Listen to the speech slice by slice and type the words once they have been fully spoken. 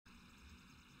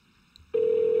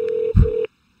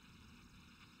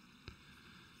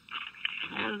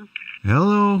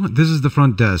Hello, this is the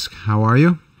front desk. How are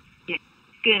you? Yeah,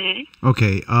 good.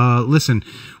 Okay, listen,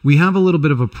 we have a little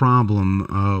bit of a problem.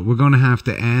 We're going to have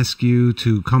to ask you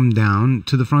to come down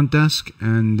to the front desk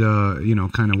and,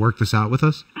 kind of work this out with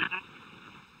us.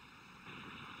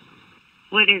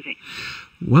 What is it?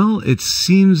 Well, it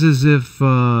seems as if,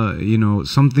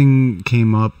 something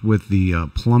came up with the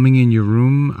plumbing in your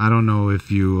room. I don't know if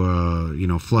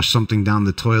you, flushed something down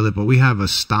the toilet, but we have a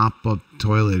stop-up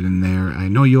toilet in there. I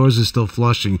know yours is still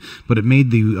flushing, but it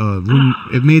made the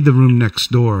room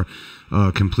next door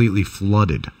completely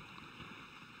flooded.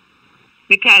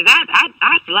 Because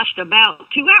I flushed about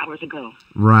 2 hours ago.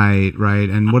 Right.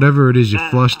 And whatever it is you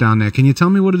flushed down there, can you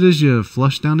tell me what it is you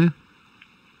flushed down there?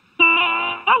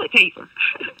 Toilet paper.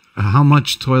 How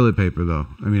much toilet paper, though?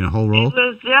 I mean, a whole roll? It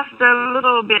was just a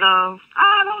little bit of,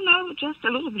 I don't know, just a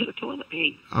little bit of toilet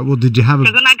paper. Well, did you have a...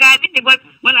 Because when I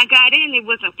got in, it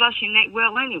wasn't flushing that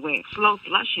well anyway. Slow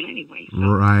flushing anyway. So.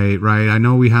 Right. I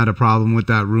know we had a problem with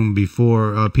that room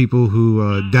before. People who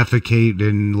defecate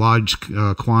in large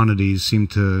quantities seem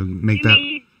to make that...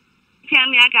 Tell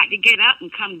me I got to get up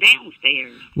and come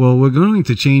downstairs. Well, we're going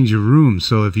to change your room,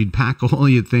 so if you'd pack all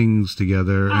your things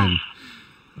together and...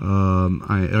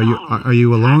 Are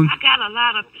you alone? I got a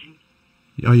lot of things.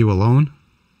 Are you alone?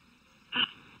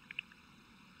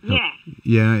 Yeah.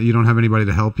 Yeah, you don't have anybody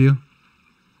to help you?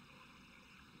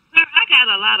 Sir, I got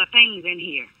a lot of things in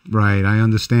here. Right, I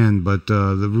understand, but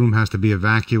the room has to be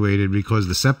evacuated because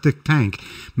the septic tank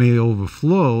may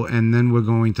overflow, and then we're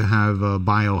going to have a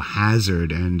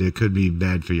biohazard, and it could be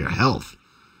bad for your health.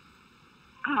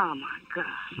 Oh my God.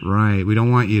 Right, we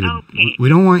don't want you to. Okay. We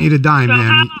don't want you to die, so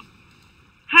ma'am.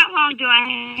 How long do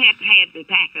I have to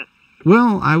pack up?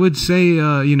 Well, I would say,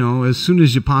 as soon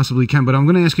as you possibly can, but I'm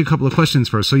going to ask you a couple of questions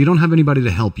first. So you don't have anybody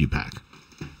to help you pack?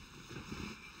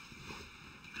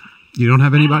 You don't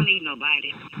have anybody? I don't need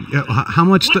nobody. Yeah, how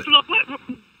much... What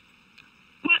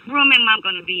room am I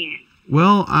going to be in?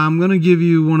 Well, I'm going to give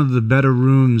you one of the better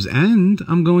rooms, and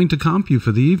I'm going to comp you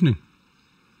for the evening.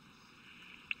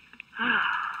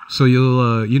 So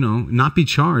you'll, not be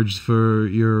charged for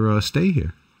your stay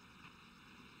here.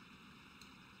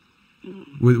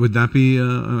 Would that be,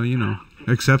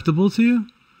 acceptable to you?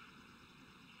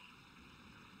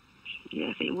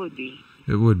 Yes, it would be.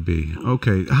 It would be.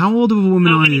 Okay. How old of a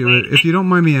woman are you? If you don't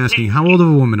mind me asking, how old of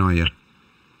a woman are you?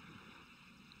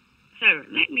 Sir,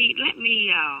 let me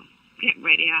get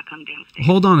ready. I'll come downstairs.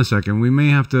 Hold on a second. We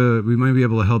may be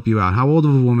able to help you out. How old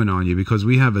of a woman are you? Because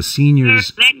we have a seniors...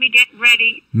 Sir, let me get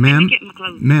ready. Ma'am, let me get my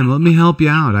clothes. Ma'am, let me help you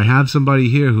out. I have somebody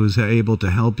here who's able to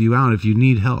help you out if you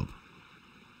need help.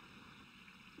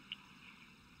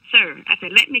 Sir, I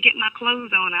said, let me get my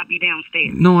clothes on. I'll be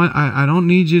downstairs. No, I don't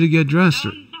need you to get dressed.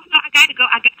 No, I got to go.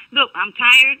 Look, I'm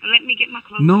tired. Let me get my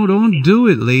clothes on. No, don't do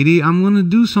it, lady. I'm going to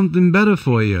do something better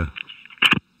for you.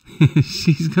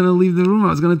 She's going to leave the room. I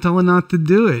was going to tell her not to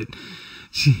do it.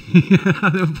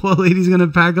 The poor lady's going to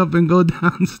pack up and go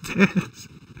downstairs.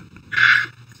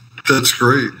 That's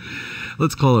great.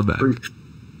 Let's call her back.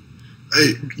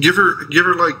 Hey, give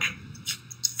her like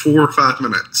 4 or 5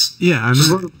 minutes. Yeah,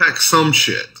 just let her pack some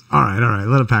shit. All right.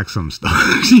 Let her pack some stuff.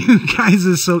 You guys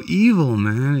are so evil,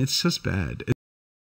 man. It's just bad.